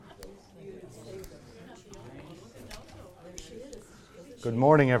Good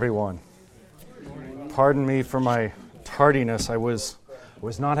morning, everyone. Pardon me for my tardiness. I was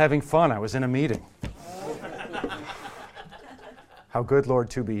not having fun. I was in a meeting. How good,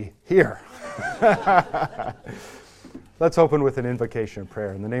 Lord, to be here. Let's open with an invocation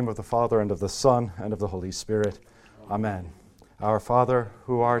prayer. In the name of the Father, and of the Son, and of the Holy Spirit. Amen. Our Father,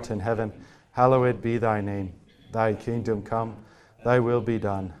 who art in heaven, hallowed be thy name. Thy kingdom come, thy will be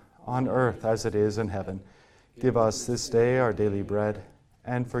done, on earth as it is in heaven. Give us this day our daily bread,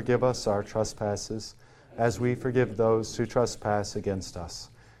 and forgive us our trespasses, as we forgive those who trespass against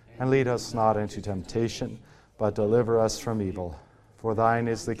us. And lead us not into temptation, but deliver us from evil. For thine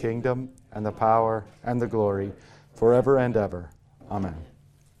is the kingdom, and the power, and the glory, forever and ever. Amen.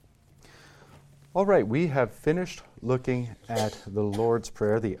 All right, we have finished looking at the Lord's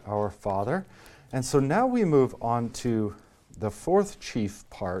Prayer, the Our Father. And so now we move on to the fourth chief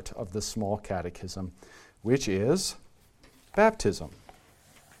part of the Small Catechism, which is baptism.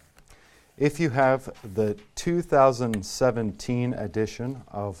 If you have the 2017 edition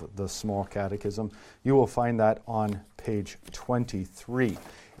of the Small Catechism, you will find that on page 23.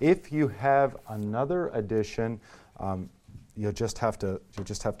 If you have another edition, you'll just have to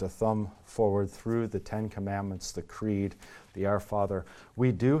thumb forward through the Ten Commandments, the Creed, the Our Father.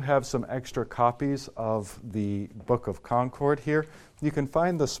 We do have some extra copies of the Book of Concord here. You can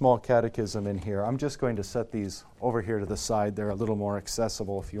find the Small Catechism in here. I'm just going to set these over here to the side. They're a little more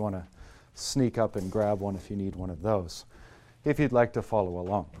accessible if you want to sneak up and grab one if you need one of those, if you'd like to follow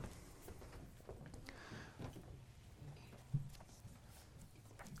along.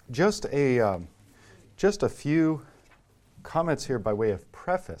 Just a few comments here by way of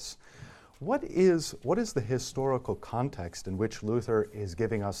preface. What is the historical context in which Luther is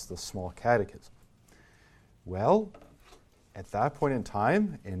giving us the Small Catechism? Well, at that point in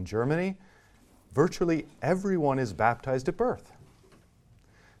time in Germany, virtually everyone is baptized at birth.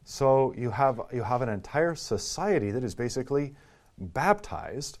 So you have an entire society that is basically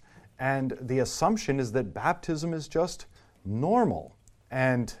baptized, and the assumption is that baptism is just normal,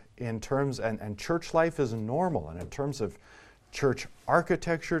 and church life is normal, and in terms of church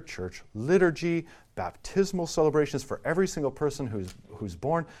architecture, church liturgy, baptismal celebrations for every single person who's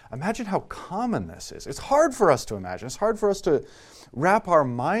born. Imagine how common this is. It's hard for us to imagine. It's hard for us to wrap our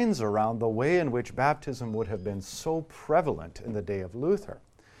minds around the way in which baptism would have been so prevalent in the day of Luther.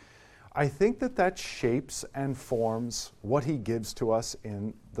 I think that shapes and forms what he gives to us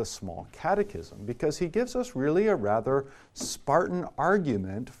in the Small Catechism, because he gives us really a rather Spartan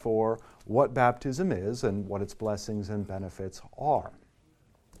argument for what baptism is and what its blessings and benefits are.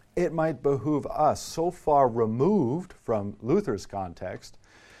 It might behoove us, so far removed from Luther's context,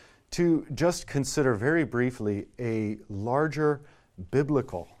 to just consider very briefly a larger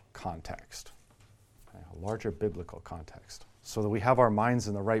biblical context. So that we have our minds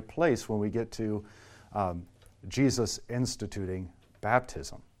in the right place when we get to Jesus instituting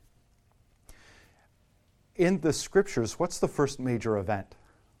baptism. In the Scriptures, what's the first major event?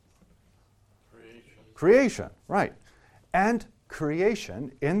 Creation, right. And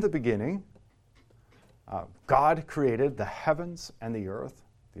creation, in the beginning, God created the heavens and the earth.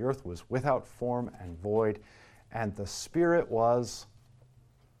 The earth was without form and void, and the Spirit was...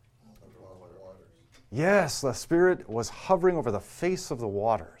 Yes, the Spirit was hovering over the face of the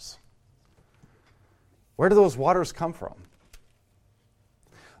waters. Where do those waters come from?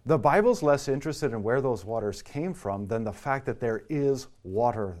 The Bible's less interested in where those waters came from than the fact that there is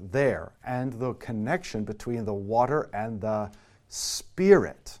water there, and the connection between the water and the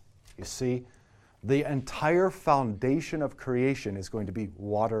Spirit. You see, the entire foundation of creation is going to be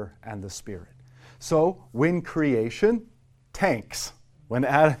water and the Spirit. So when creation tanks, when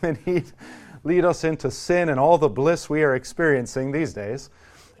Adam and Eve lead us into sin and all the bliss we are experiencing these days.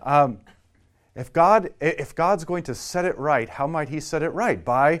 If God's going to set it right, how might he set it right?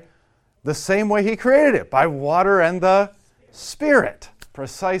 By the same way he created it, by water and the Spirit,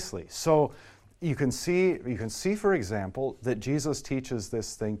 precisely. So you can see, for example, that Jesus teaches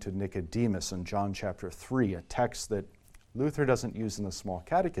this thing to Nicodemus in John chapter 3, a text that Luther doesn't use in the Small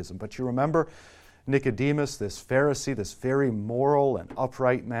Catechism. But you remember Nicodemus, this Pharisee, this very moral and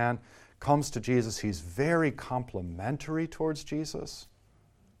upright man, comes to Jesus. He's very complimentary towards Jesus.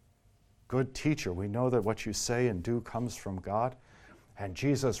 Good teacher, we know that what you say and do comes from God. And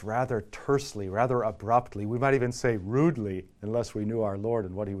Jesus rather tersely, rather abruptly, we might even say rudely, unless we knew our Lord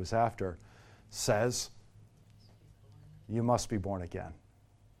and what he was after, says, you must be born again.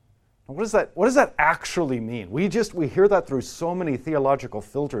 Now, what does that actually mean? We hear that through so many theological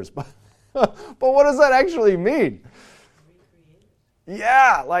filters, but what does that actually mean?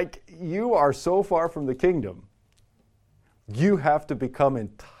 Yeah, like you are so far from the kingdom. You have to become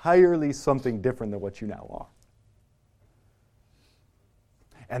entirely something different than what you now are.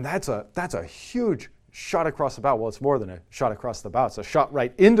 And that's a huge shot across the bow. Well, it's more than a shot across the bow. It's a shot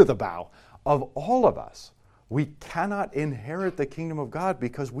right into the bow of all of us. We cannot inherit the kingdom of God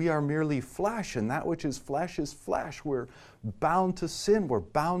because we are merely flesh, and that which is flesh. We're bound to sin. We're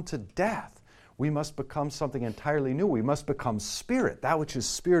bound to death. We must become something entirely new. We must become spirit. That which is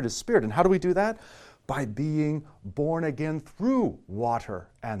spirit is spirit. And how do we do that? By being born again through water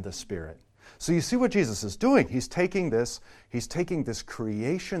and the Spirit. So you see what Jesus is doing. He's taking this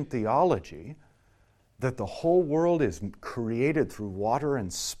creation theology that the whole world is created through water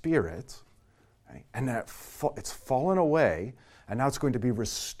and spirit, right? And that it's fallen away, and now it's going to be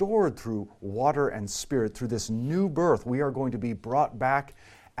restored through water and spirit, through this new birth. We are going to be brought back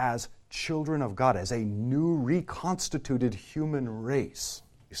as children of God, as a new reconstituted human race.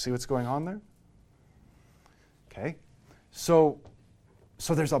 You see what's going on there? Okay, so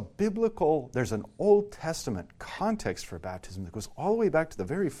there's an Old Testament context for baptism that goes all the way back to the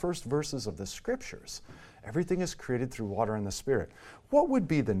very first verses of the Scriptures. Everything is created through water and the Spirit. What would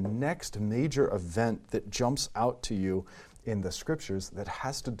be the next major event that jumps out to you in the Scriptures that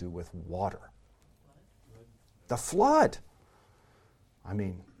has to do with water? The flood. I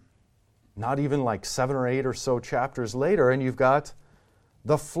mean, not even like 7 or 8 or so chapters later, and you've got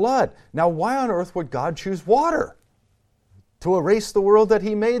the flood. Now, why on earth would God choose water? To erase the world that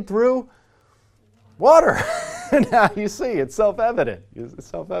he made through water. Now you see, it's self-evident. It's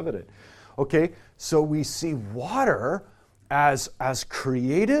self-evident. Okay, so we see water as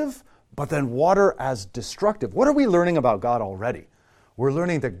creative, but then water as destructive. What are we learning about God already? We're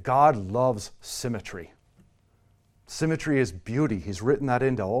learning that God loves symmetry. Symmetry is beauty. He's written that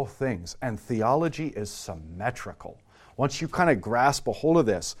into all things. And theology is symmetrical. Once you kind of grasp a hold of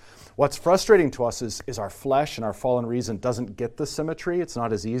this, what's frustrating to us is our flesh and our fallen reason doesn't get the symmetry. It's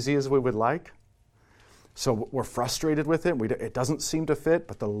not as easy as we would like. So we're frustrated with it. It doesn't seem to fit,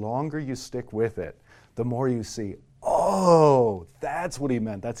 but the longer you stick with it, the more you see, oh, that's what he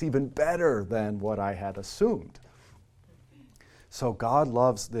meant. That's even better than what I had assumed. So God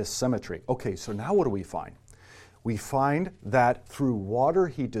loves this symmetry. Okay, so now what do we find? We find that through water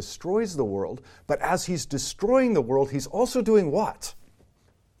he destroys the world, but as he's destroying the world, he's also doing what?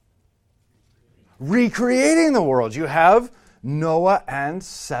 Recreating the world. You have Noah and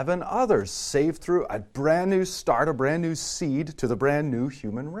 7 others saved through a brand new start, a brand new seed to the brand new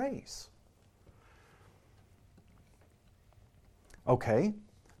human race. Okay,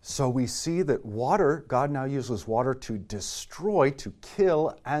 so we see that water, God now uses water to destroy, to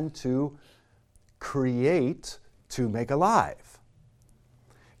kill, and to create, to make alive.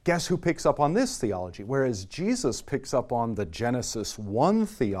 Guess who picks up on this theology? Whereas Jesus picks up on the Genesis 1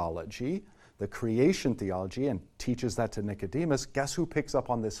 theology, the creation theology, and teaches that to Nicodemus, guess who picks up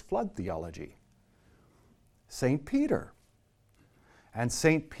on this flood theology? St. Peter. And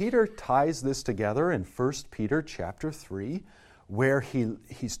St. Peter ties this together in 1 Peter chapter 3, where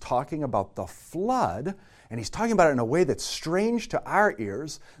he's talking about the flood, and he's talking about it in a way that's strange to our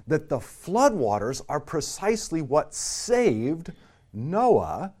ears, that the flood waters are precisely what saved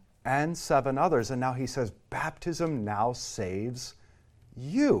Noah and 7 others. And now he says, baptism now saves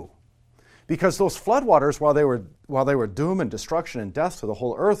you. Because those flood waters, while they were doom and destruction and death to the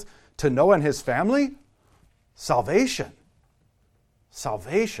whole earth, to Noah and his family, salvation.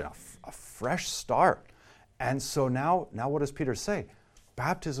 Salvation, a fresh start. And so now what does Peter say?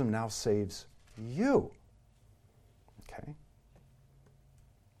 Baptism now saves you. Okay.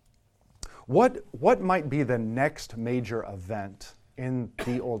 What might be the next major event in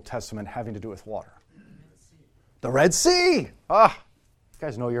the Old Testament having to do with water? The Red Sea. Ah, you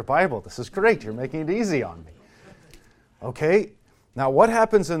guys know your Bible. This is great. You're making it easy on me. Okay. Now what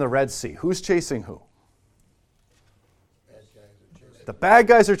happens in the Red Sea? Who's chasing who? The bad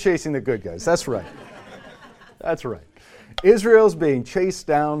guys are chasing the good guys. That's right. That's right. Israel's being chased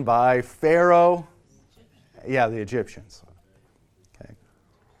down by Pharaoh. Yeah, the Egyptians. Okay.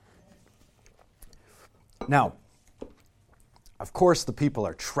 Now, of course, the people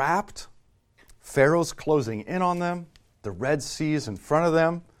are trapped. Pharaoh's closing in on them. The Red Sea is in front of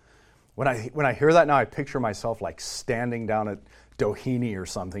them. When I hear that now, I picture myself like standing down at Doheny or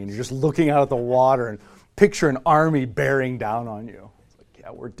something, and you're just looking out at the water and picture an army bearing down on you. It's like, yeah,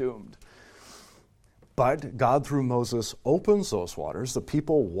 we're doomed. But God, through Moses, opens those waters. The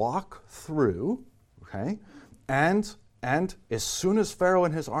people walk through, okay? And as soon as Pharaoh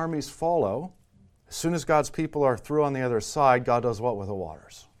and his armies follow, as soon as God's people are through on the other side, God does what with the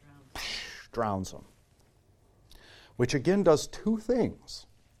waters? Drowns them. Which again does 2 things.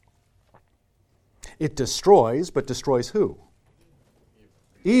 It destroys, but destroys who?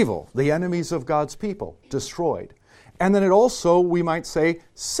 Evil, the enemies of God's people, destroyed. And then it also, we might say,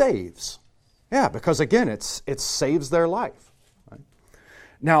 saves. Yeah, because again, it saves their life. Right?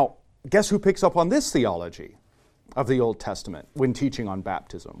 Now, guess who picks up on this theology of the Old Testament when teaching on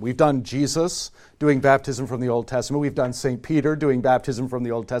baptism? We've done Jesus doing baptism from the Old Testament. We've done St. Peter doing baptism from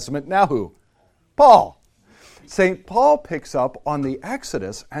the Old Testament. Now who? Paul. St. Paul picks up on the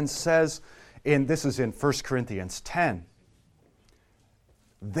Exodus and says, this is in 1 Corinthians 10,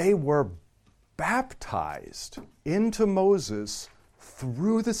 they were baptized into Moses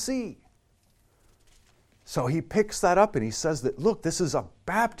through the sea. So he picks that up and he says that, look, this is a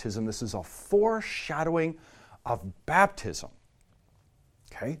baptism. This is a foreshadowing of baptism.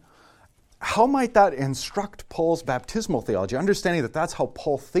 Okay? How might that instruct Paul's baptismal theology? Understanding that that's how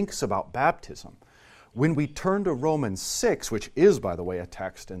Paul thinks about baptism. When we turn to Romans 6, which is, by the way, a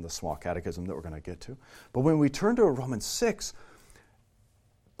text in the Small Catechism that we're going to get to, but when we turn to Romans 6,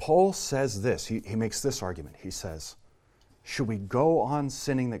 Paul says this. He makes this argument. He says, should we go on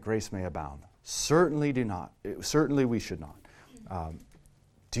sinning that grace may abound? Certainly do not. Certainly we should not.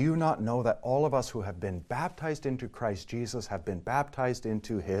 Do you not know that all of us who have been baptized into Christ Jesus have been baptized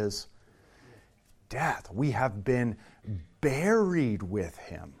into his death? We have been buried with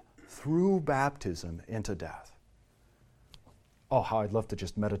him through baptism into death. Oh, how I'd love to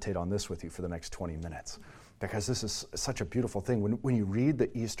just meditate on this with you for the next 20 minutes. Because this is such a beautiful thing. When you read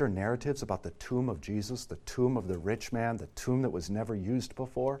the Easter narratives about the tomb of Jesus, the tomb of the rich man, the tomb that was never used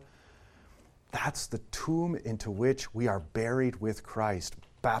before, that's the tomb into which we are buried with Christ,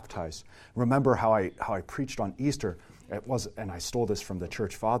 baptized. Remember how I preached on Easter. It was, and I stole this from the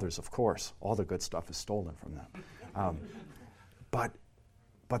church fathers, of course. All the good stuff is stolen from them.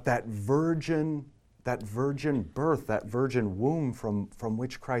 But that virgin birth, that virgin womb from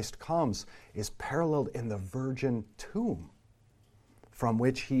which Christ comes is paralleled in the virgin tomb, from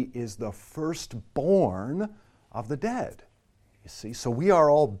which he is the firstborn of the dead. You see, so we are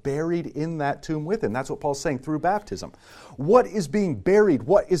all buried in that tomb with him. That's what Paul's saying through baptism. What is being buried?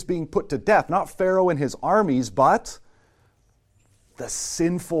 What is being put to death? Not Pharaoh and his armies, but the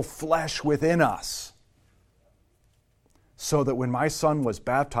sinful flesh within us. So that when my son was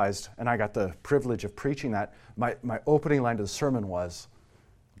baptized, and I got the privilege of preaching that, my opening line to the sermon was,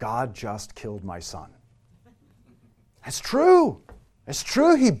 God just killed my son. That's true. It's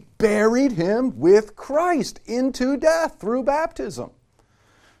true. He buried him with Christ into death through baptism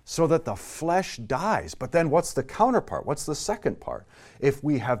so that the flesh dies. But then what's the counterpart? What's the second part? If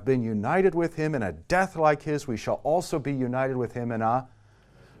we have been united with him in a death like his, we shall also be united with him in a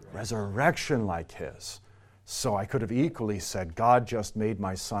resurrection like his. So I could have equally said, God just made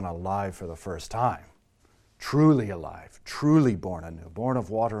my son alive for the first time. Truly alive, truly born anew, born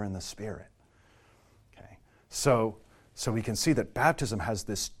of water and the Spirit. Okay. So we can see that baptism has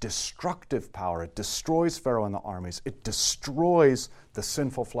this destructive power. It destroys Pharaoh and the armies. It destroys the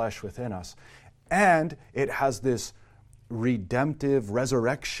sinful flesh within us. And it has this redemptive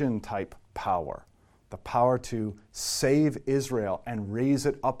resurrection type power. The power to save Israel and raise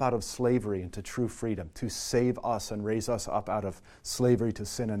it up out of slavery into true freedom, to save us and raise us up out of slavery to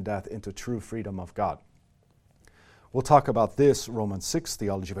sin and death into true freedom of God. We'll talk about this Romans 6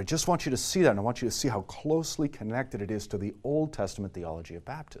 theology, but I just want you to see that, and I want you to see how closely connected it is to the Old Testament theology of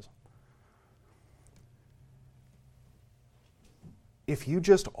baptism. If you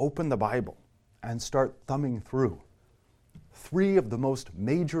just open the Bible and start thumbing through, 3 of the most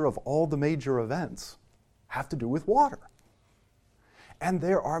major of all the major events have to do with water. And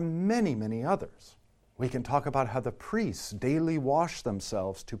there are many, many others. We can talk about how the priests daily wash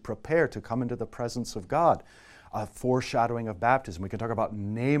themselves to prepare to come into the presence of God, a foreshadowing of baptism. We can talk about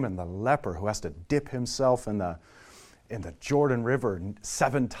Naaman the leper who has to dip himself in the Jordan River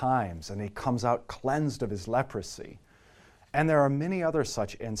 7 times, and he comes out cleansed of his leprosy. And there are many other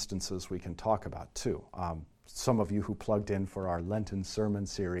such instances we can talk about too. Some of you who plugged in for our Lenten sermon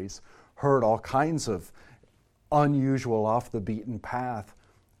series heard all kinds of unusual, off the beaten path,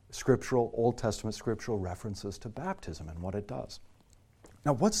 Old Testament scriptural references to baptism and what it does.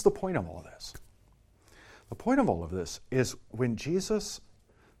 Now, what's the point of all this? The point of all of this is when Jesus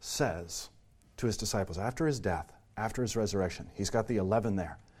says to his disciples after his death, after his resurrection, he's got the 11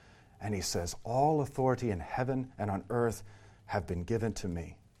 there, and he says, all authority in heaven and on earth have been given to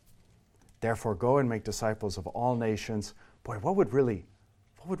me. Therefore, go and make disciples of all nations. Boy, what would really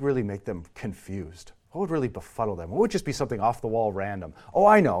make them confused? What would really befuddle them? What would just be something off the wall random? Oh,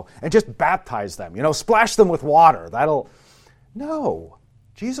 I know. And just baptize them. Splash them with water. No.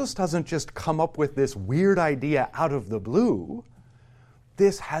 Jesus doesn't just come up with this weird idea out of the blue.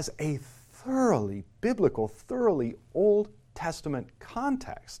 This has a thoroughly biblical, thoroughly Old Testament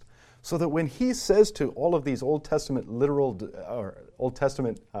context. So that when he says to all of these Old Testament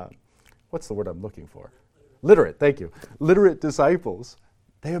what's the word I'm looking for? Literate, thank you. Literate disciples,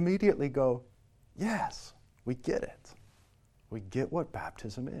 they immediately go, yes, we get it. We get what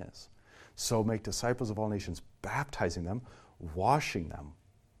baptism is. So make disciples of all nations, baptizing them, washing them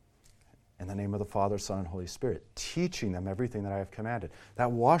in the name of the Father, Son, and Holy Spirit, teaching them everything that I have commanded.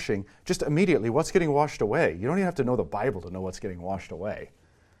 That washing, just immediately, what's getting washed away? You don't even have to know the Bible to know what's getting washed away.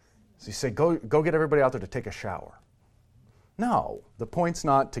 So you say, go get everybody out there to take a shower. No, the point's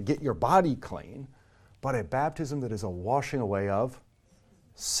not to get your body clean, but a baptism that is a washing away of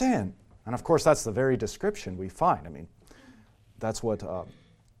sin. And of course, that's the very description we find. I mean, that's what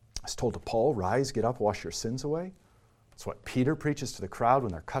is told to Paul, rise, get up, wash your sins away. That's what Peter preaches to the crowd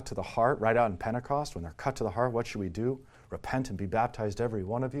when they're cut to the heart, right out in Pentecost. When they're cut to the heart, what should we do? Repent and be baptized, every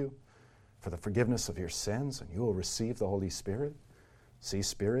one of you, for the forgiveness of your sins, and you will receive the Holy Spirit. See,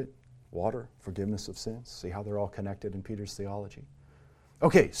 Spirit, water, forgiveness of sins. See how they're all connected in Peter's theology?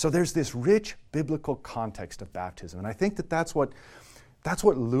 Okay, so there's this rich biblical context of baptism, and I think that's what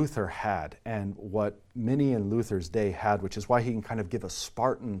Luther had and what many in Luther's day had, which is why he can kind of give a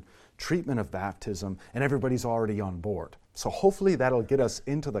Spartan treatment of baptism, and everybody's already on board. So hopefully that'll get us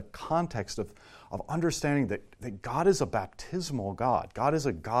into the context of understanding that God is a baptismal God. God is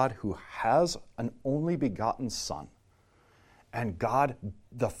a God who has an only begotten Son. And God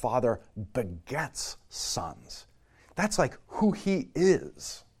the Father begets sons. That's like who he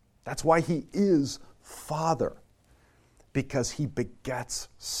is. That's why he is Father, because he begets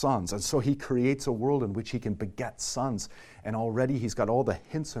sons. And so he creates a world in which he can beget sons. And already he's got all the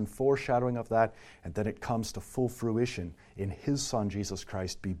hints and foreshadowing of that, and then it comes to full fruition in his Son, Jesus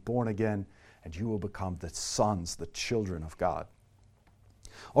Christ. Be born again, and you will become the sons, the children of God.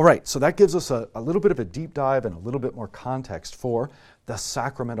 All right, so that gives us a little bit of a deep dive and a little bit more context for the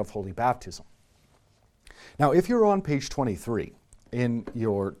sacrament of holy baptism. Now, if you're on page 23 in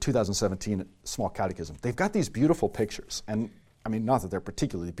your 2017 Small Catechism, they've got these beautiful pictures. And I mean, not that they're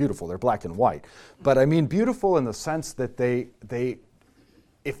particularly beautiful, they're black and white. But I mean beautiful in the sense that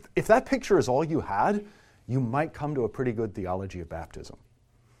if that picture is all you had, you might come to a pretty good theology of baptism.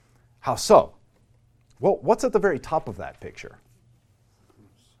 How so? Well, what's at the very top of that picture?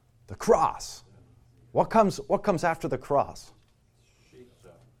 The cross. What comes after the cross?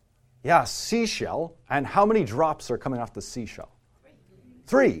 Yeah, seashell. And how many drops are coming off the seashell?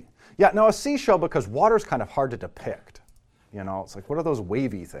 3. Yeah, now a seashell, because water's kind of hard to depict. You know, it's like, what are those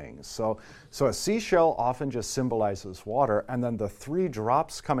wavy things? So a seashell often just symbolizes water, and then the 3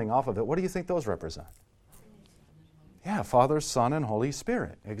 drops coming off of it, what do you think those represent? Yeah, Father, Son, and Holy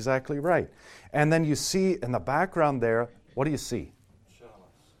Spirit. Exactly right. And then you see in the background there, what do you see?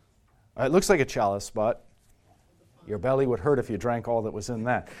 It looks like a chalice, but your belly would hurt if you drank all that was in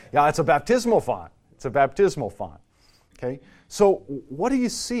that. Yeah, it's a baptismal font. It's a baptismal font. Okay? So what do you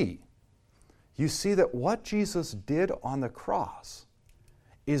see? You see that what Jesus did on the cross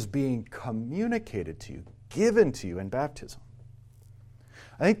is being communicated to you, given to you in baptism.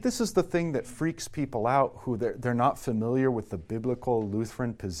 I think this is the thing that freaks people out who they're not familiar with the biblical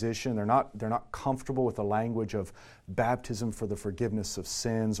Lutheran position. They're not comfortable with the language of baptism for the forgiveness of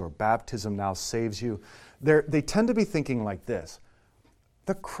sins or baptism now saves you. They tend to be thinking like this: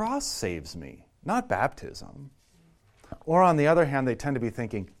 the cross saves me, not baptism. Or on the other hand, they tend to be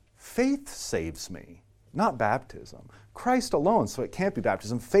thinking, faith saves me, not baptism. Christ alone, so it can't be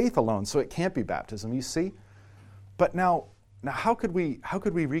baptism. Faith alone, so it can't be baptism. You see? But now how could we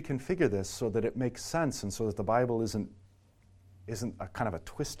reconfigure this so that it makes sense and so that the Bible isn't a kind of a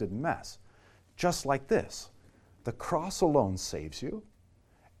twisted mess? Just like this. The cross alone saves you,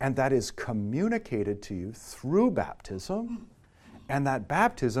 and that is communicated to you through baptism, and that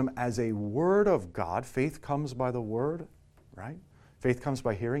baptism as a word of God, faith comes by the word, right? Faith comes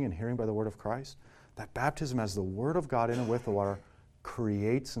by hearing, and hearing by the word of Christ. That baptism as the word of God in and with the water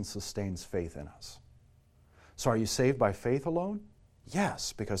creates and sustains faith in us. So are you saved by faith alone?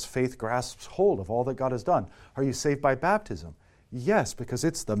 Yes, because faith grasps hold of all that God has done. Are you saved by baptism? Yes, because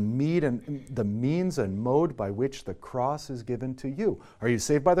it's the means and mode by which the cross is given to you. Are you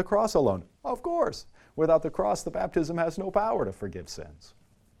saved by the cross alone? Of course. Without the cross, the baptism has no power to forgive sins.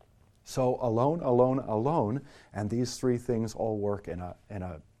 So alone, alone, alone, and these 3 things all work in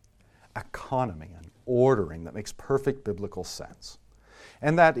a economy, an ordering that makes perfect biblical sense.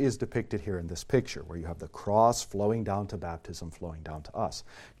 And that is depicted here in this picture, where you have the cross flowing down to baptism, flowing down to us.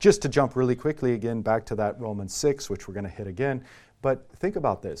 Just to jump really quickly again back to that Romans 6, which we're going to hit again. But think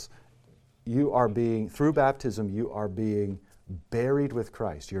about this. Through baptism, you are being buried with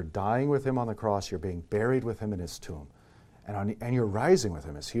Christ. You're dying with him on the cross. You're being buried with him in his tomb. And you're rising with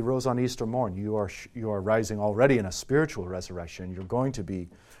him. As he rose on Easter morn, you are rising already in a spiritual resurrection. You're going to be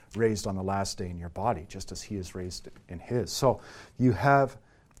raised on the last day in your body, just as he is raised in his. So you have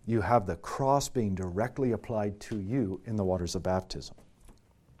the cross being directly applied to you in the waters of baptism.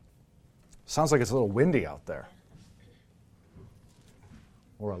 Sounds like it's a little windy out there.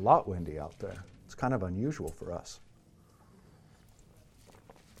 Or a lot windy out there. It's kind of unusual for us.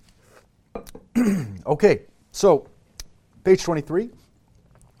 Okay, so page 23,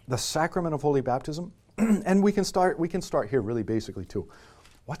 the sacrament of holy baptism. And we can start here really basically too.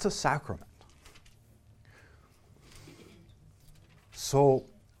 What's a sacrament? So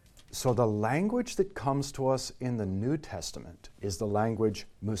the language that comes to us in the New Testament is the language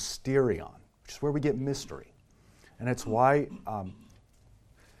mysterion, which is where we get mystery. And it's why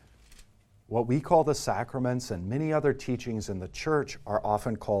what we call the sacraments and many other teachings in the church are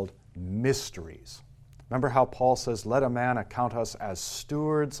often called mysteries. Remember how Paul says, let a man account us as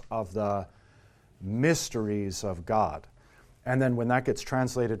stewards of the mysteries of God. And then when that gets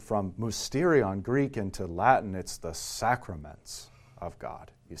translated from mysterion, Greek, into Latin, it's the sacraments of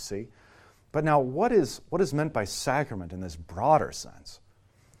God, you see. But now, what is meant by sacrament in this broader sense?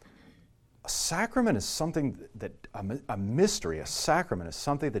 A sacrament is something that, a mystery, a sacrament is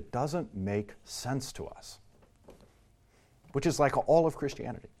something that doesn't make sense to us, which is like all of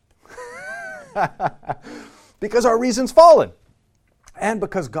Christianity. Because our reason's fallen, and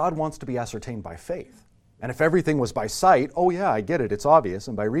because God wants to be ascertained by faith. And if everything was by sight, oh yeah, I get it, it's obvious,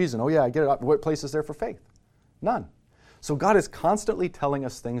 and by reason, oh yeah, I get it, what place is there for faith? None. So God is constantly telling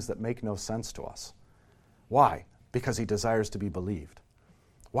us things that make no sense to us. Why? Because he desires to be believed.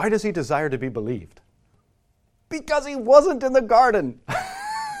 Why does he desire to be believed? Because he wasn't in the garden.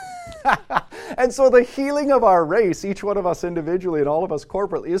 And so the healing of our race, each one of us individually and all of us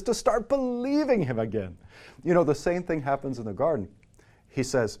corporately, is to start believing him again. You know, the same thing happens in the garden. He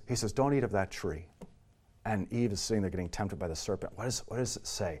says, don't eat of that tree. And Eve is sitting there getting tempted by the serpent. What does it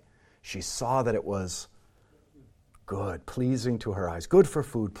say? She saw that it was good, pleasing to her eyes. Good for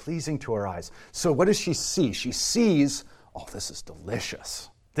food, pleasing to her eyes. So what does she see? She sees, oh, this is delicious.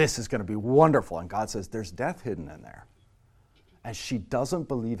 This is going to be wonderful. And God says, there's death hidden in there. And she doesn't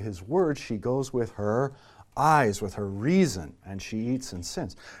believe his word. She goes with her eyes, with her reason, and she eats and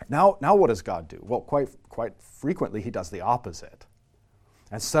sins. Now what does God do? Well, quite frequently he does the opposite.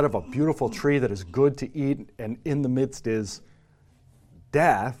 Instead of a beautiful tree that is good to eat and in the midst is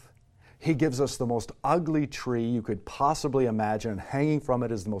death, he gives us the most ugly tree you could possibly imagine. Hanging from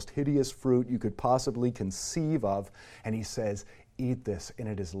it is the most hideous fruit you could possibly conceive of. And he says, eat this and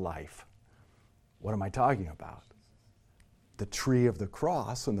it is life. What am I talking about? The tree of the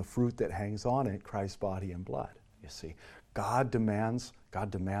cross and the fruit that hangs on it, Christ's body and blood. You see, God demands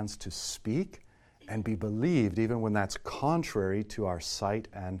to speak and be believed even when that's contrary to our sight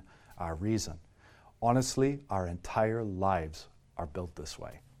and our reason. Honestly, our entire lives are built this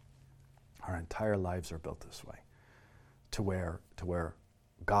way. Our entire lives are built this way, to where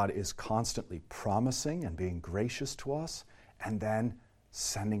God is constantly promising and being gracious to us, and then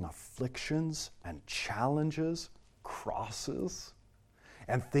sending afflictions and challenges, crosses,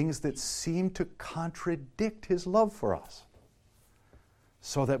 and things that seem to contradict his love for us.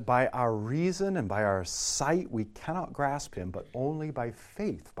 So that by our reason and by our sight we cannot grasp him, but only by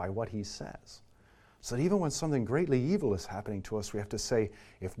faith, by what he says. So that even when something greatly evil is happening to us, we have to say,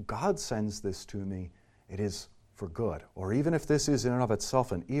 if God sends this to me, it is for good. Or even if this is in and of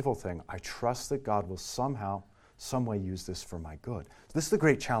itself an evil thing, I trust that God will somehow, some way use this for my good. So this is the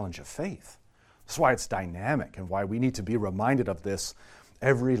great challenge of faith. That's why it's dynamic and why we need to be reminded of this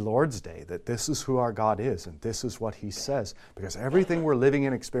every Lord's Day, that this is who our God is and this is what he says. Because everything we're living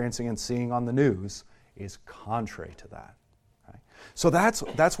and experiencing and seeing on the news is contrary to that. So that's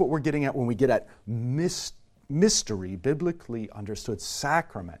what we're getting at when we get at mystery, biblically understood,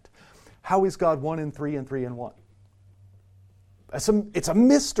 sacrament. How is God 1 in 3 and 3 in 1? It's a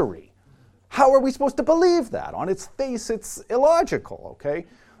mystery. How are we supposed to believe that? On its face, it's illogical, okay?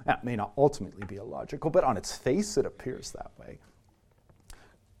 That may not ultimately be illogical, but on its face, it appears that way.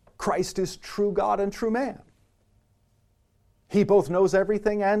 Christ is true God and true man. He both knows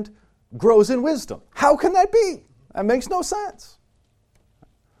everything and grows in wisdom. How can that be? That makes no sense.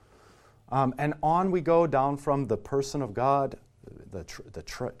 And on we go down from the person of God,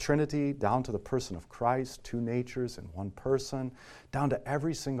 the Trinity, down to the person of Christ, two natures in one person, down to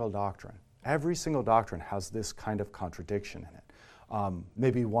every single doctrine. Every single doctrine has this kind of contradiction in it.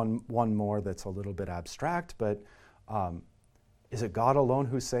 Maybe one more that's a little bit abstract, but is it God alone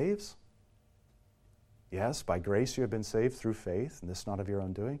who saves? Yes, by grace you have been saved through faith, and this not of your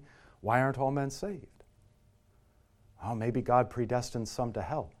own doing. Why aren't all men saved? Oh, maybe God predestined some to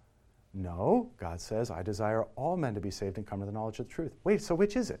hell. No, God says, I desire all men to be saved and come to the knowledge of the truth. Wait, so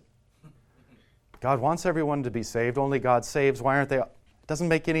which is it? God wants everyone to be saved, only God saves. Why aren't they? It doesn't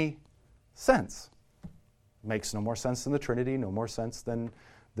make any sense. It makes no more sense than the Trinity, no more sense than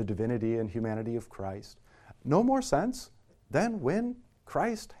the divinity and humanity of Christ. No more sense than when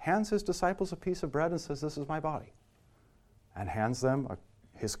Christ hands his disciples a piece of bread and says, this is my body, and hands them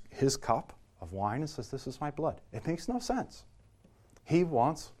his cup of wine and says, this is my blood. It makes no sense. He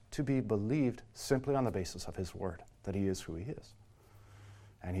wants to be believed simply on the basis of his word, that he is who he is,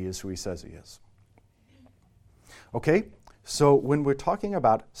 and he is who he says he is. Okay, so when we're talking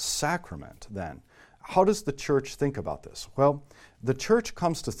about sacrament then, how does the church think about this? Well, the church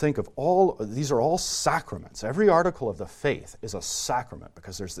comes to think of these are all sacraments. Every article of the faith is a sacrament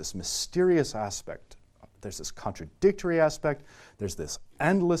because there's this mysterious aspect, there's this contradictory aspect, there's this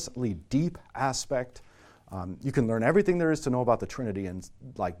endlessly deep aspect. You can learn everything there is to know about the Trinity and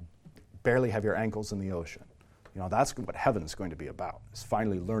barely have your ankles in the ocean. That's what heaven's going to be about, is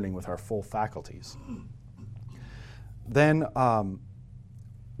finally learning with our full faculties. Then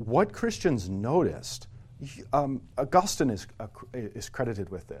what Christians noticed, Augustine is credited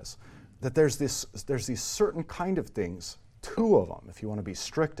with this, that there's these certain kind of things, 2 of them, if you want to be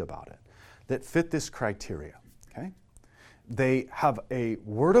strict about it, that fit this criteria. Okay? They have a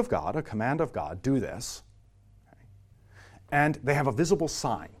word of God, a command of God, do this, okay? And they have a visible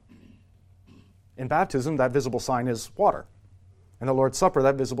sign. In baptism, that visible sign is water. In the Lord's Supper,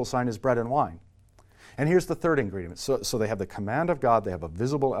 that visible sign is bread and wine. And here's the third ingredient. So they have the command of God, they have a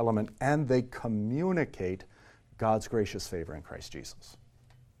visible element, and they communicate God's gracious favor in Christ Jesus.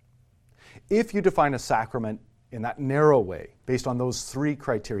 If you define a sacrament in that narrow way, based on those 3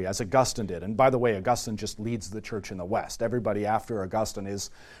 criteria, as Augustine did, and by the way, Augustine just leads the church in the West. Everybody after Augustine is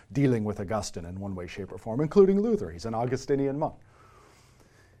dealing with Augustine in one way, shape, or form, including Luther. He's an Augustinian monk.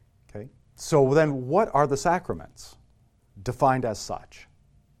 Okay? So then what are the sacraments? Defined as such: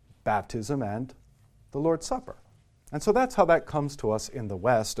 baptism and the Lord's Supper. And so that's how that comes to us in the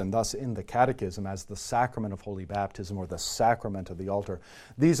West, and thus in the Catechism as the sacrament of Holy Baptism, or the sacrament of the altar.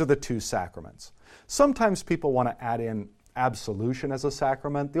 These are the 2 sacraments. Sometimes people want to add in absolution as a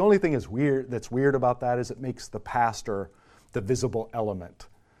sacrament. The only thing that's weird about that is it makes the pastor the visible element.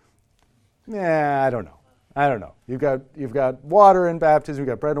 I don't know. You've got water in baptism, you've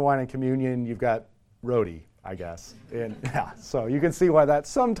got bread and wine in communion, you've got roti, I guess. So you can see why that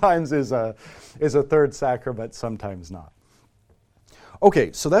sometimes is a 3rd sacrament, sometimes not.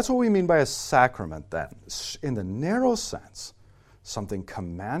 Okay, so that's what we mean by a sacrament then. In the narrow sense, something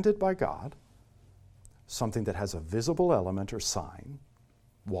commanded by God, something that has a visible element or sign,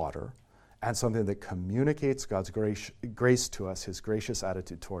 water, and something that communicates God's grace to us, his gracious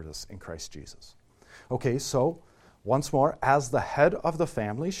attitude toward us in Christ Jesus. Okay, so once more, as the head of the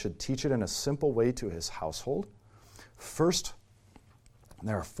family should teach it in a simple way to his household. First,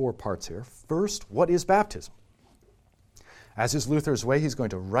 there are 4 parts here. First, what is baptism? As is Luther's way, he's going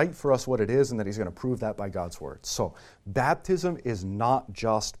to write for us what it is, and then he's going to prove that by God's word. So, baptism is not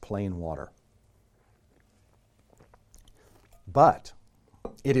just plain water, but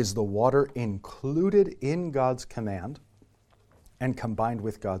it is the water included in God's command and combined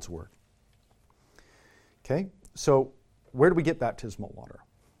with God's word. Okay? So, where do we get baptismal water?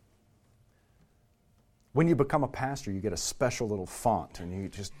 When you become a pastor, you get a special little font, and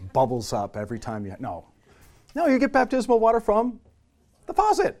it just bubbles up every time you... No, you get baptismal water from the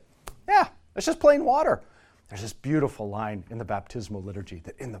faucet. Yeah, it's just plain water. There's this beautiful line in the baptismal liturgy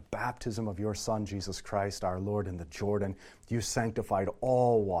that in the baptism of your Son, Jesus Christ, our Lord, in the Jordan, you sanctified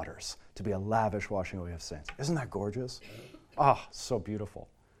all waters to be a lavish washing away of sins. Isn't that gorgeous? So beautiful.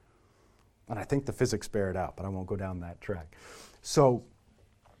 And I think the physics bear it out, but I won't go down that track. So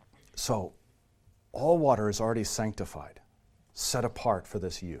all water is already sanctified, set apart for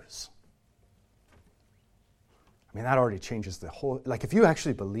this use. I mean, that already changes the whole... if you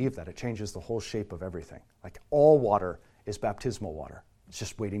actually believe that, it changes the whole shape of everything. All water is baptismal water. It's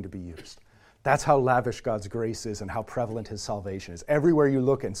just waiting to be used. That's how lavish God's grace is and how prevalent his salvation is. Everywhere you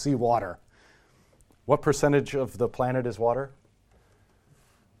look and see water. What percentage of the planet is water?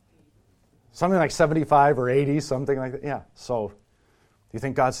 Something like 75 or 80, something like that. Yeah, so do you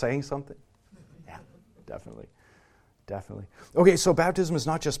think God's saying something? Yeah, definitely. Definitely. Okay, so baptism is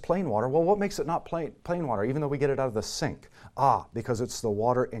not just plain water. Well, what makes it not plain water, even though we get it out of the sink? Because it's the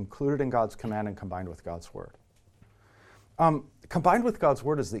water included in God's command and combined with God's word. Combined with God's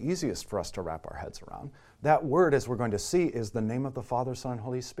word is the easiest for us to wrap our heads around. That word, as we're going to see, is the name of the Father, Son, and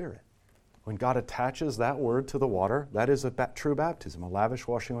Holy Spirit. When God attaches that word to the water, that is a true baptism, a lavish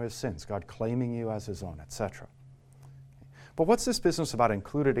washing away of sins, God claiming you as his own, etc. But what's this business about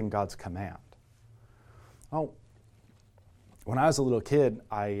included in God's command? Oh, when I was a little kid,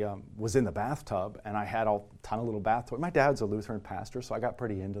 I was in the bathtub, and I had a ton of little bath toys. My dad's a Lutheran pastor, so I got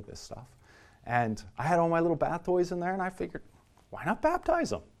pretty into this stuff. And I had all my little bath toys in there, and I figured, why not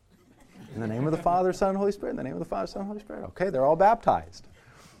baptize them? In the name of the Father, Son, and Holy Spirit. In the name of the Father, Son, and Holy Spirit. Okay, they're all baptized.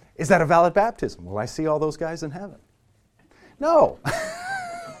 Is that a valid baptism? Will I see all those guys in heaven? No.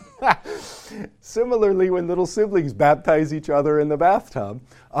 Similarly, when little siblings baptize each other in the bathtub,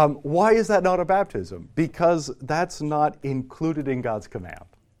 why is that not a baptism? Because that's not included in God's command.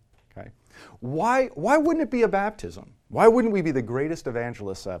 Okay? Why wouldn't it be a baptism? Why wouldn't we be the greatest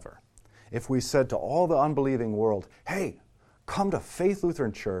evangelists ever if we said to all the unbelieving world, hey, come to Faith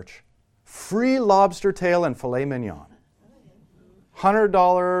Lutheran Church, free lobster tail and filet mignon.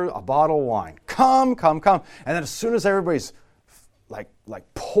 $100 a bottle of wine. Come. And then as soon as everybody's like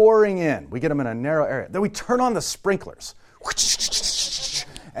pouring in, we get them in a narrow area. Then we turn on the sprinklers.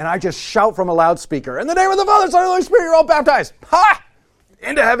 And I just shout from a loudspeaker, in the name of the Father, Son, and Holy Spirit, you're all baptized. Ha!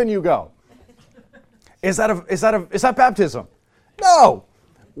 Into heaven you go. Is that baptism? No.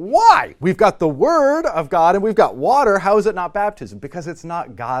 Why? We've got the Word of God and we've got water. How is it not baptism? Because it's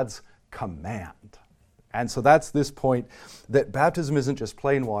not God's command. And so that's this point, that baptism isn't just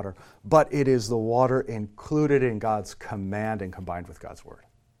plain water, but it is the water included in God's command and combined with God's word.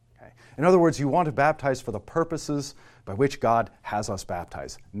 Okay? In other words, you want to baptize for the purposes by which God has us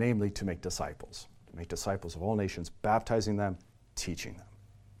baptized, namely to make disciples of all nations, baptizing them, teaching them.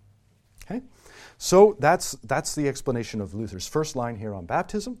 Okay? So that's the explanation of Luther's first line here on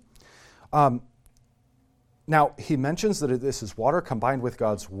baptism. Now, he mentions that this is water combined with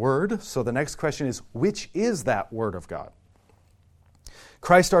God's word. So the next question is, which is that word of God?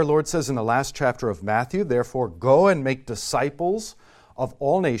 Christ our Lord says in the last chapter of Matthew, therefore go and make disciples of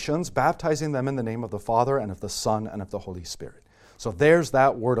all nations, baptizing them in the name of the Father and of the Son and of the Holy Spirit. So there's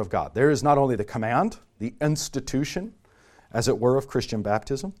that word of God. There is not only the command, the institution, as it were, of Christian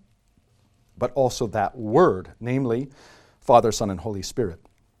baptism, but also that word, namely Father, Son, and Holy Spirit.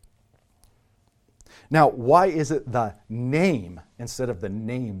 Now, why is it the name instead of the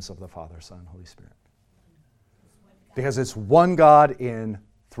names of the Father, Son, and Holy Spirit? Because it's one God in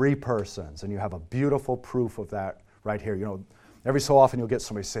three persons, and you have a beautiful proof of that right here. You know, every so often you'll get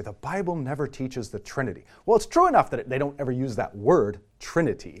somebody say, the Bible never teaches the Trinity. Well, it's true enough that they don't ever use that word,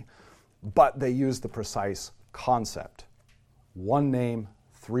 Trinity, but they use the precise concept. One name,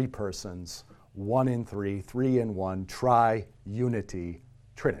 three persons, one in three, three in one, tri-unity,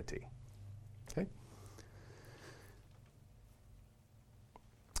 Trinity. Okay?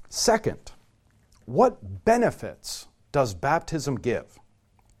 Second, what benefits does baptism give?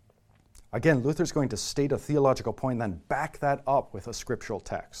 Again, Luther's going to state a theological point and then back that up with a scriptural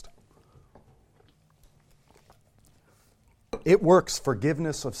text. It works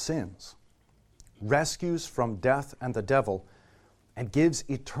forgiveness of sins, rescues from death and the devil, and gives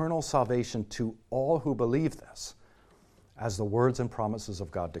eternal salvation to all who believe this, as the words and promises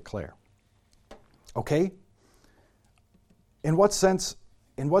of God declare. Okay? In what sense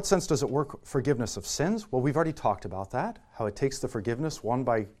does it work forgiveness of sins? Well, we've already talked about that, how it takes the forgiveness won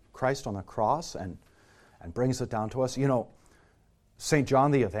by Christ on the cross and brings it down to us. You know, St.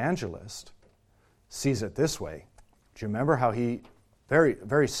 John the Evangelist sees it this way. Do you remember how he,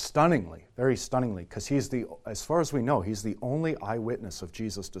 very stunningly, because he's as far as we know, he's the only eyewitness of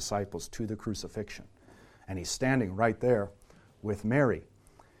Jesus' disciples to the crucifixion. And he's standing right there with Mary.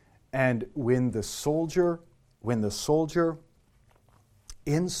 And when the soldier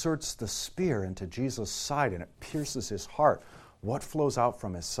inserts the spear into Jesus' side and it pierces his heart, what flows out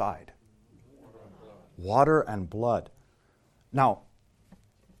from his side? Water and blood. Now,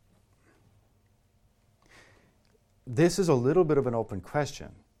 this is a little bit of an open question,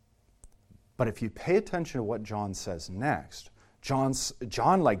 but if you pay attention to what John says next, John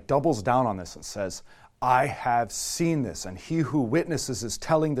doubles down on this and says, I have seen this, and he who witnesses is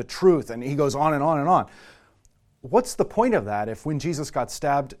telling the truth, and he goes on and on and on. What's the point of that if when Jesus got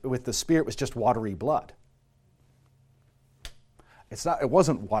stabbed with the spear, it was just watery blood? It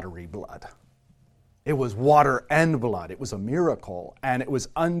wasn't watery blood. It was water and blood. It was a miracle, and it was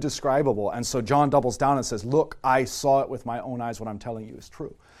undescribable. And so John doubles down and says, look, I saw it with my own eyes. What I'm telling you is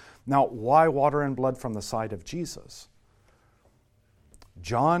true. Now, why water and blood from the side of Jesus?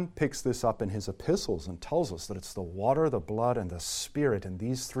 John picks this up in his epistles and tells us that it's the water, the blood, and the Spirit, and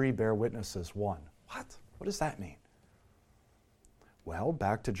these three bear witness as one. What? What does that mean? Well,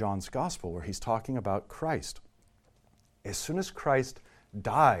 back to John's Gospel where he's talking about Christ. As soon as Christ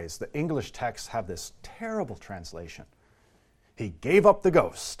dies, the English texts have this terrible translation. He gave up the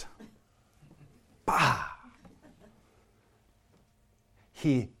ghost. Bah!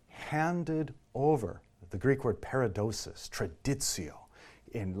 He handed over, the Greek word paradosis, traditio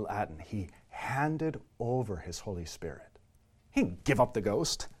in Latin. He handed over his Holy Spirit. He didn't give up the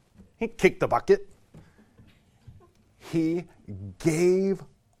ghost. He didn't kick the bucket. He gave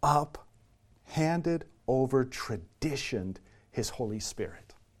up, handed over, traditioned his Holy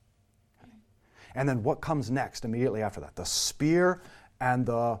Spirit. Okay. And then what comes next immediately after that? The spear and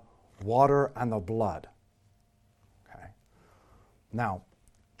the water and the blood. Okay. Now,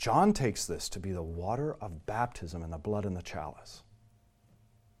 John takes this to be the water of baptism and the blood in the chalice.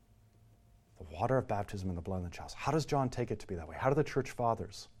 The water of baptism and the blood in the chalice. How does John take it to be that way? How do the church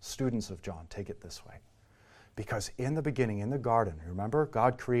fathers, students of John, take it this way? Because in the beginning, in the garden, remember,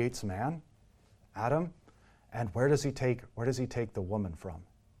 God creates man, Adam, and where does he take the woman from?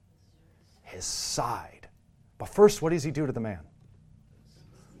 His side. But first, what does he do to the man?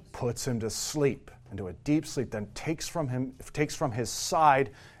 Puts him to sleep, into a deep sleep, then takes from his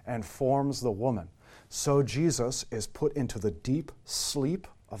side and forms the woman. So Jesus is put into the deep sleep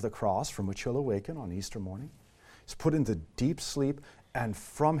of the cross from which he'll awaken on Easter morning. He's put into deep sleep, and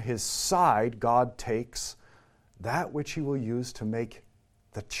from his side, God takes that which he will use to make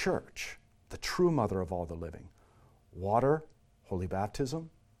the church, the true mother of all the living. Water, holy baptism,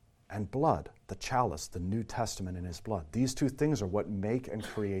 and blood, the chalice, the New Testament in his blood. These two things are what make and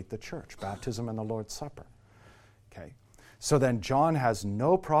create the church, baptism and the Lord's Supper. Okay. So then John has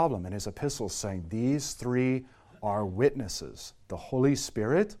no problem in his epistles saying these three are witnesses. The Holy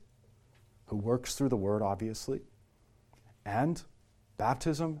Spirit, who works through the Word, obviously, and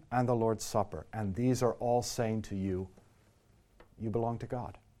baptism and the Lord's Supper. And these are all saying to you, you belong to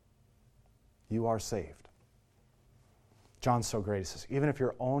God. You are saved. John's so great. He says, even if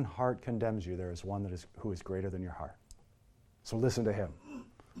your own heart condemns you, there is one who is greater than your heart. So listen to him.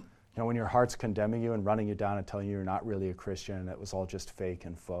 You know, when your heart's condemning you and running you down and telling you you're not really a Christian and it was all just fake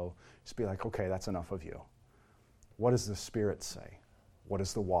and faux, just be like, okay, that's enough of you. What does the Spirit say? What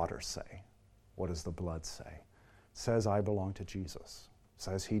does the water say? What does the blood say? It says I belong to Jesus. It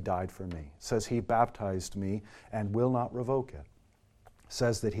says he died for me. It says he baptized me and will not revoke it.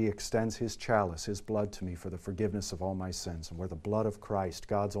 Says that he extends his chalice, his blood to me for the forgiveness of all my sins. And where the blood of Christ,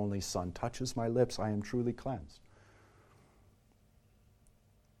 God's only Son, touches my lips, I am truly cleansed.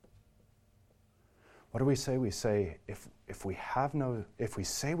 What do we say? We say, if we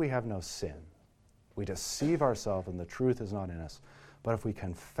say we have no sin, we deceive ourselves and the truth is not in us. But if we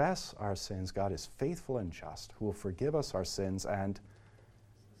confess our sins, God is faithful and just, who will forgive us our sins and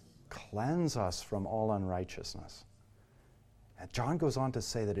cleanse us from all unrighteousness. And John goes on to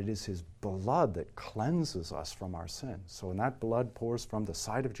say that it is his blood that cleanses us from our sins. So when that blood pours from the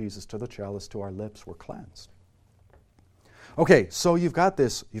side of Jesus to the chalice to our lips, we're cleansed. Okay, so you've got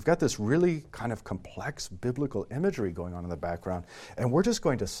this really kind of complex biblical imagery going on in the background, and we're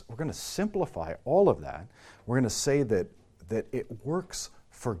going to simplify all of that. We're going to say that it works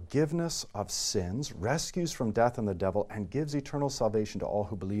forgiveness of sins, rescues from death and the devil, and gives eternal salvation to all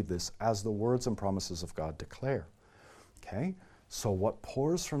who believe this, as the words and promises of God declare. Okay? So what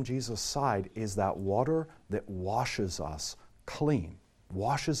pours from Jesus' side is that water that washes us clean,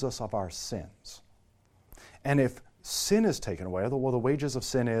 washes us of our sins. And if sin is taken away, well, the wages of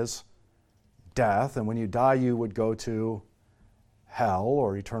sin is death, and when you die, you would go to hell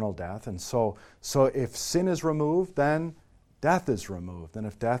or eternal death. And so if sin is removed, then death is removed. And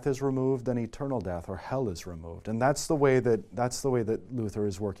if death is removed, then eternal death or hell is removed. And that's the way that Luther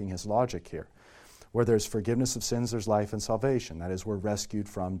is working his logic here. Where there's forgiveness of sins, there's life and salvation. That is, we're rescued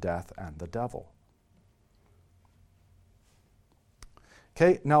from death and the devil.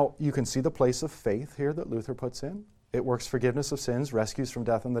 Okay, now you can see the place of faith here that Luther puts in. It works forgiveness of sins, rescues from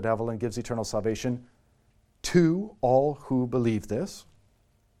death and the devil, and gives eternal salvation to all who believe this.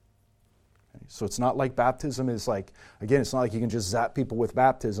 Okay, so it's not like baptism is like, again, it's not like you can just zap people with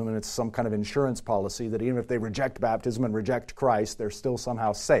baptism and it's some kind of insurance policy that even if they reject baptism and reject Christ, they're still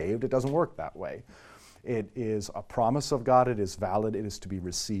somehow saved. It doesn't work that way. It is a promise of God. It is valid. It is to be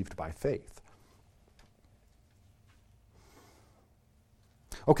received by faith.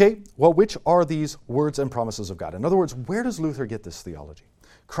 Okay, well, which are these words and promises of God? In other words, where does Luther get this theology?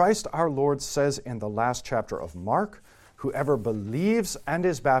 Christ our Lord says in the last chapter of Mark, whoever believes and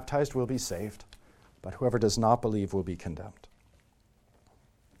is baptized will be saved, but whoever does not believe will be condemned.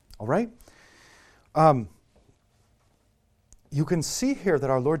 All right? You can see here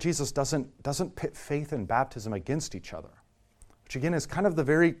that our Lord Jesus doesn't pit faith and baptism against each other, which again is kind of the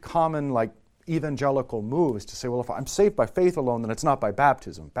very common evangelical move is to say, well, if I'm saved by faith alone, then it's not by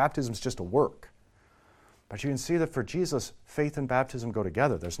baptism. Baptism is just a work. But you can see that for Jesus, faith and baptism go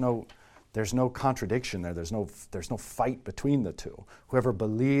together. There's no contradiction there. There's no fight between the two. Whoever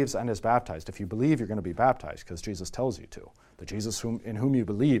believes and is baptized. If you believe, you're going to be baptized because Jesus tells you to. The Jesus in whom you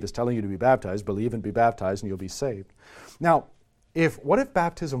believe is telling you to be baptized. Believe and be baptized and you'll be saved. Now, what if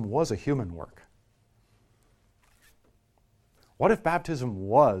baptism was a human work? What if baptism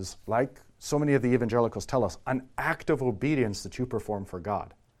was, like so many of the evangelicals tell us, an act of obedience that you perform for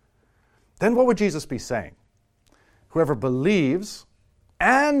God? Then what would Jesus be saying? Whoever believes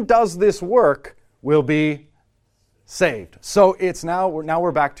and does this work will be saved. So it's now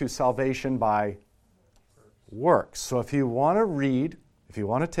we're back to salvation by works. So if you want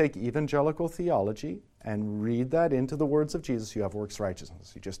to take evangelical theology and read that into the words of Jesus, you have works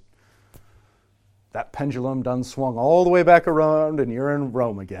righteousness. That pendulum done swung all the way back around and you're in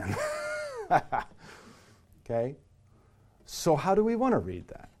Rome again. Okay? So how do we want to read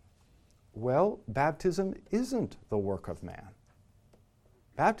that? Well, baptism isn't the work of man.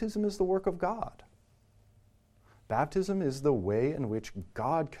 Baptism is the work of God. Baptism is the way in which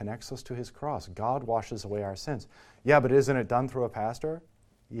God connects us to his cross. God washes away our sins. Yeah, but isn't it done through a pastor?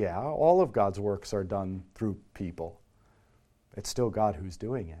 Yeah, all of God's works are done through people. It's still God who's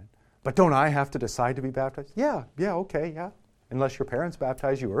doing it. But don't I have to decide to be baptized? Yeah, okay. Unless your parents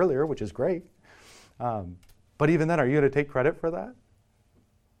baptized you earlier, which is great. But even then, are you going to take credit for that?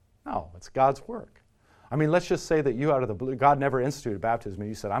 No, it's God's work. I mean, let's just say that you out of the blue, God never instituted baptism, and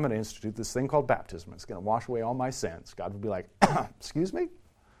you said, I'm going to institute this thing called baptism. It's going to wash away all my sins. God would be like, excuse me?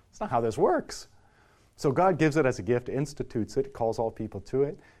 That's not how this works. So God gives it as a gift, institutes it, calls all people to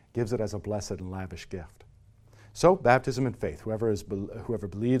it, gives it as a blessed and lavish gift. So, baptism and faith. Whoever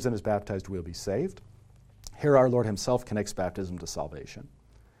believes and is baptized will be saved. Here our Lord himself connects baptism to salvation.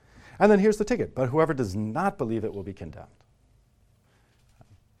 And then here's the ticket. But whoever does not believe it will be condemned.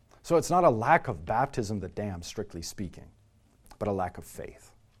 So it's not a lack of baptism that damns, strictly speaking, but a lack of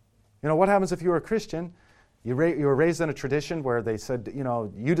faith. You know, what happens if you were a Christian? You were raised in a tradition where they said,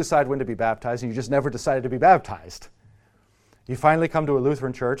 you decide when to be baptized, and you just never decided to be baptized. You finally come to a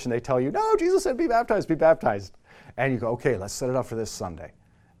Lutheran church, and they tell you, no, Jesus said be baptized, be baptized. And you go, okay, let's set it up for this Sunday.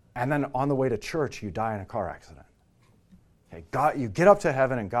 And then on the way to church, you die in a car accident. Okay, God, you get up to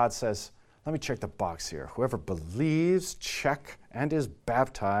heaven, and God says, let me check the box here. Whoever believes, check, and is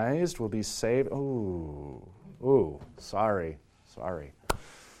baptized will be saved. Ooh, sorry.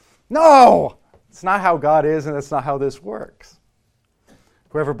 No! It's not how God is, and it's not how this works.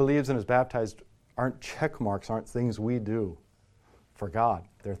 Whoever believes and is baptized aren't check marks, aren't things we do for God.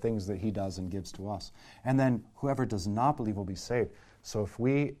 They're things that he does and gives to us. And then whoever does not believe will be saved. So if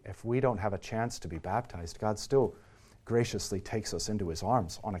we don't have a chance to be baptized, God still graciously takes us into his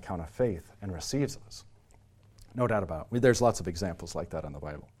arms on account of faith and receives us. No doubt about it. There's lots of examples like that in the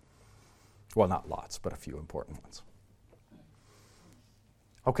Bible. Well, not lots, but a few important ones.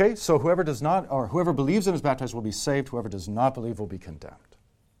 Okay, so whoever believes and is baptized will be saved. Whoever does not believe will be condemned.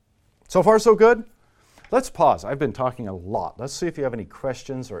 So far, so good? Let's pause. I've been talking a lot. Let's see if you have any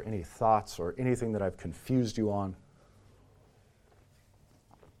questions or any thoughts or anything that I've confused you on.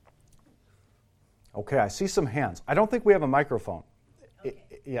 Okay, I see some hands. I don't think we have a microphone. Okay.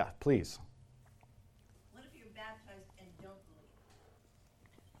 Yeah, please. What if you're baptized and don't believe?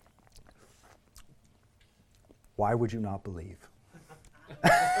 Why would you not believe?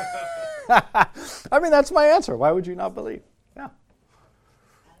 I mean, that's my answer. Why would you not believe? Yeah.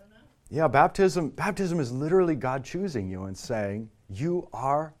 I don't know. Yeah, baptism is literally God choosing you and saying, you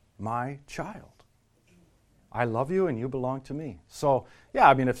are my child. I love you and you belong to me. So, yeah,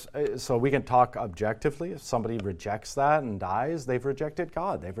 I mean, so we can talk objectively. If somebody rejects that and dies, they've rejected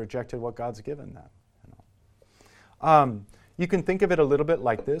God. They've rejected what God's given them. You can think of it a little bit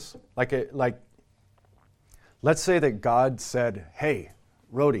like this. Like, let's say that God said, hey,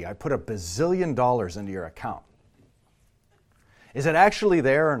 Rhodey, I put $1 bazillion into your account. Is it actually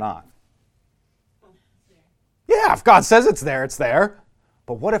there or not? Yeah, if God says it's there, it's there.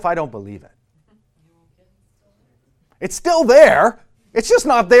 But what if I don't believe it? It's still there. It's just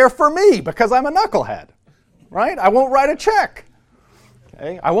not there for me because I'm a knucklehead, right? I won't write a check.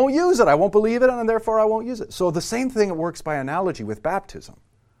 Okay? I won't use it. I won't believe it, and therefore I won't use it. So the same thing works by analogy with baptism.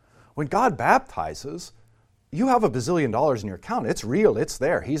 When God baptizes, you have $1 bazillion in your account. It's real. It's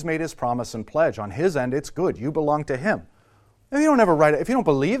there. He's made his promise and pledge. On his end, it's good. You belong to him. If you don't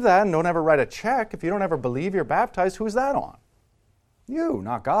believe that and don't ever write a check, if you don't ever believe you're baptized, who's that on? You,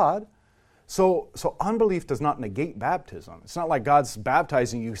 not God. So unbelief does not negate baptism. It's not like God's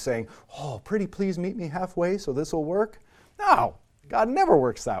baptizing you saying, oh, pretty please meet me halfway so this will work. No, God never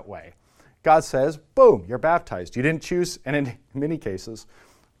works that way. God says, boom, you're baptized. You didn't choose, and in many cases,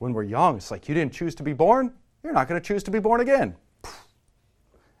 when we're young, it's like you didn't choose to be born, you're not going to choose to be born again.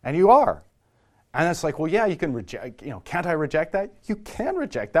 And you are. And it's like, well, yeah, you can reject, can't I reject that? You can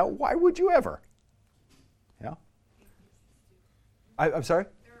reject that. Why would you ever? Yeah? I'm sorry?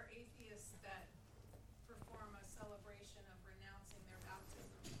 There are atheists that perform a celebration of renouncing their baptism.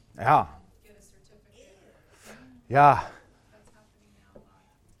 Yeah. Get a certificate. Yeah. That's happening now a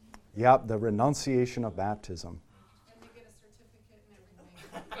lot. Yep, the renunciation of baptism. And they get a certificate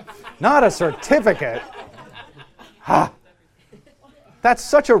and everything. Not a certificate. Ha! That's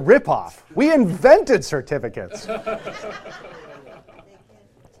such a ripoff. We invented certificates.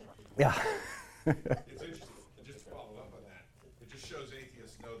 Yeah. It's interesting. Just to follow up on that, it just shows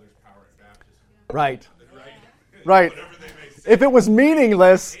atheists know there's power in baptism. Right. Right? Right. Whatever they may say. If it was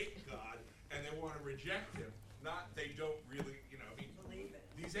meaningless, They hate God and they want to reject him. Not they don't really,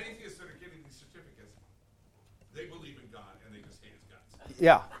 these atheists that are getting these certificates, they believe in God and they just hate his guts.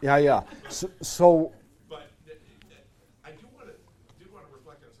 yeah. So But I do want to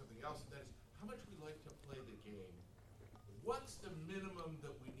reflect on something else, and that is how much we like to play the game. What's the minimum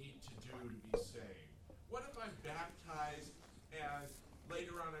that we need to do to be saved? What if I'm baptized and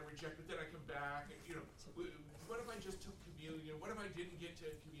later on I reject, but then I come back? And, what if I just took communion? What if I didn't get to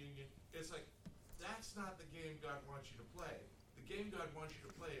communion? It's like that's not the game God wants you to play. The game God wants you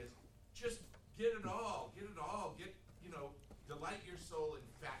to play is just get it all, delight your soul in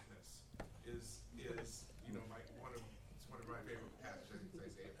fatness. Is one of my favorite passages. I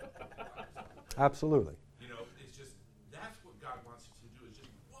say it. absolutely. It's just that's what God wants you to do is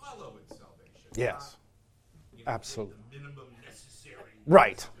just wallow in salvation. Yes. Not, Absolutely. get the minimum necessary.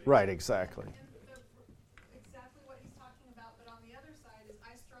 Right. salvation. Right. Exactly. And exactly what he's talking about, but on the other side is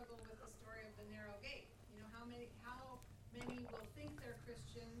I struggle with the story of the narrow gate. How many will think they're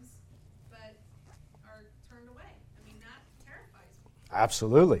Christians but are turned away? That terrifies me.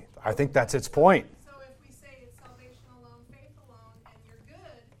 Absolutely. I think that's its point. So if we say it's salvation alone, faith alone, and you're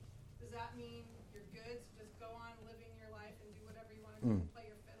good, does that mean you're good to just go on living your life and do whatever you want to do, play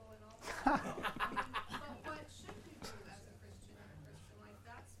your fiddle and all that? But what should we do as a Christian and a Christian life?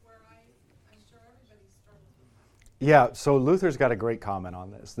 That's where I'm sure everybody struggles with that. Yeah, so Luther's got a great comment on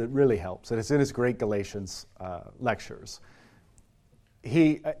this that really helps, and it's in his great Galatians lectures.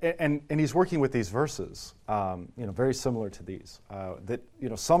 And he's working with these verses, very similar to these. That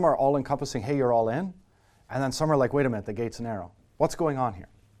some are all encompassing. Hey, you're all in, and then some are like, wait a minute, the gate's narrow. What's going on here?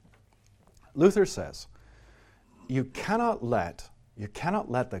 Luther says, you cannot let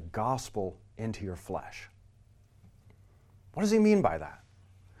the gospel into your flesh. What does he mean by that?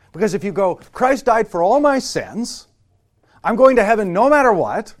 Because if you go, Christ died for all my sins, I'm going to heaven no matter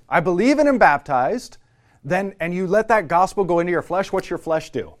what, I believe and am baptized, and you let that gospel go into your flesh, what's your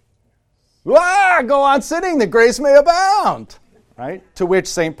flesh do? Go on sinning, that grace may abound. Right? To which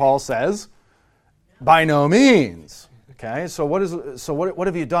St. Paul says, by no means. Okay, so what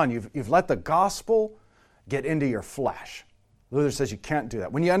have you done? You've let the gospel get into your flesh. Luther says you can't do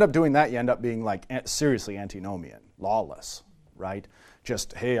that. When you end up doing that, you end up being like seriously antinomian, lawless, right?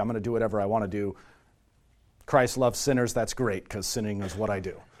 Just, hey, I'm going to do whatever I want to do. Christ loves sinners, that's great, because sinning is what I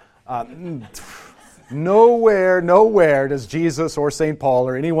do. Nowhere does Jesus or St. Paul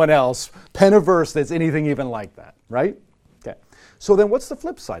or anyone else pen a verse that's anything even like that, right? Okay. So then what's the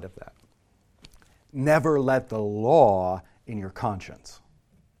flip side of that? Never let the law in your conscience.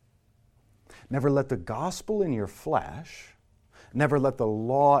 Never let the gospel in your flesh. Never let the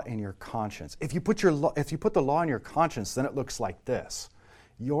law in your conscience. If you put the law in your conscience, then it looks like this.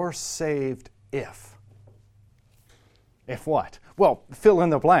 You're saved if. If what? Well, fill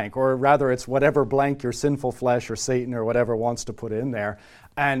in the blank, or rather it's whatever blank your sinful flesh or Satan or whatever wants to put in there.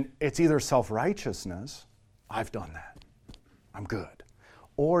 And it's either self-righteousness, I've done that, I'm good,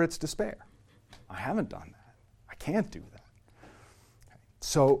 or it's despair. I haven't done that. I can't do that.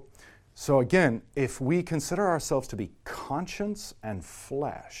 So again, if we consider ourselves to be conscience and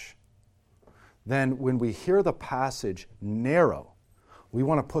flesh, then when we hear the passage narrow, we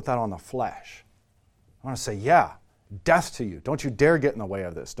want to put that on the flesh. I want to say, yeah, death to you. Don't you dare get in the way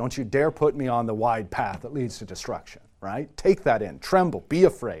of this. Don't you dare put me on the wide path that leads to destruction, right? Take that in. Tremble. Be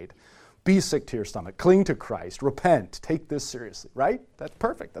afraid. Be sick to your stomach. Cling to Christ. Repent. Take this seriously, right? That's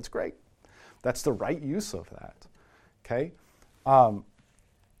perfect. That's great. That's the right use of that, okay?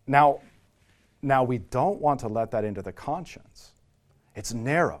 Now we don't want to let that into the conscience. It's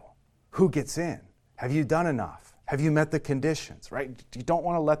narrow. Who gets in? Have you done enough? Have you met the conditions, right? You don't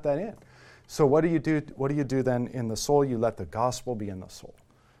want to let that in. So what do you do? What do you do then in the soul? You let the gospel be in the soul,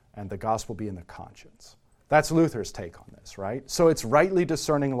 and the gospel be in the conscience. That's Luther's take on this, right? So it's rightly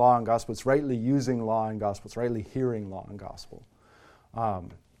discerning law and gospel. It's rightly using law and gospel. It's rightly hearing law and gospel.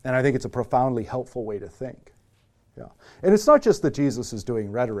 And I think it's a profoundly helpful way to think. Yeah. And it's not just that Jesus is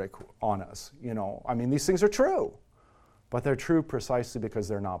doing rhetoric on us. I mean, these things are true. But they're true precisely because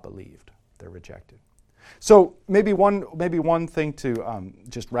they're not believed. They're rejected. So maybe one thing to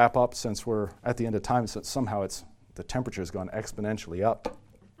just wrap up, since we're at the end of time, since somehow the temperature's gone exponentially up.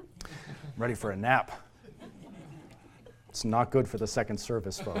 I'm ready for a nap. It's not good for the second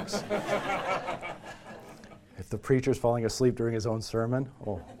service, folks. If the preacher's falling asleep during his own sermon,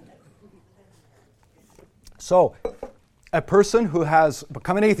 oh. So, a person who has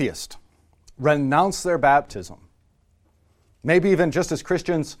become an atheist, renounced their baptism. Maybe even just as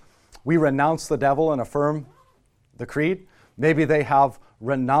Christians, we renounce the devil and affirm the creed. Maybe they have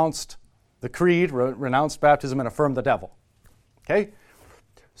renounced the creed, renounced baptism, and affirmed the devil. Okay?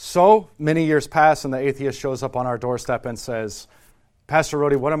 So many years pass, and the atheist shows up on our doorstep and says, Pastor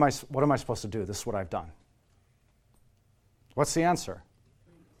Rody, what am I supposed to do? This is what I've done. What's the answer?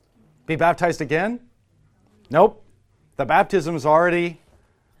 Be baptized again? Nope. The baptism is already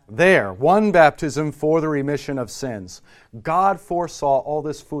there. One baptism for the remission of sins. God foresaw all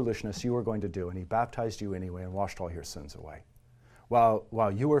this foolishness you were going to do, and He baptized you anyway and washed all your sins away.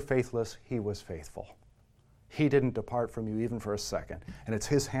 While you were faithless, He was faithful. He didn't depart from you even for a second. And it's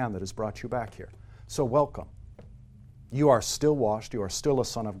His hand that has brought you back here. So welcome. You are still washed. You are still a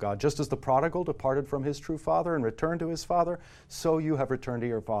son of God. Just as the prodigal departed from his true father and returned to his father, so you have returned to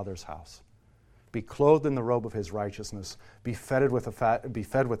your father's house. Be clothed in the robe of His righteousness. Be fed with the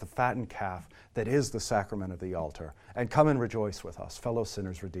fattened calf that is the sacrament of the altar. And come and rejoice with us, fellow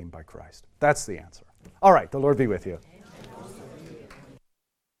sinners redeemed by Christ. That's the answer. All right, the Lord be with you.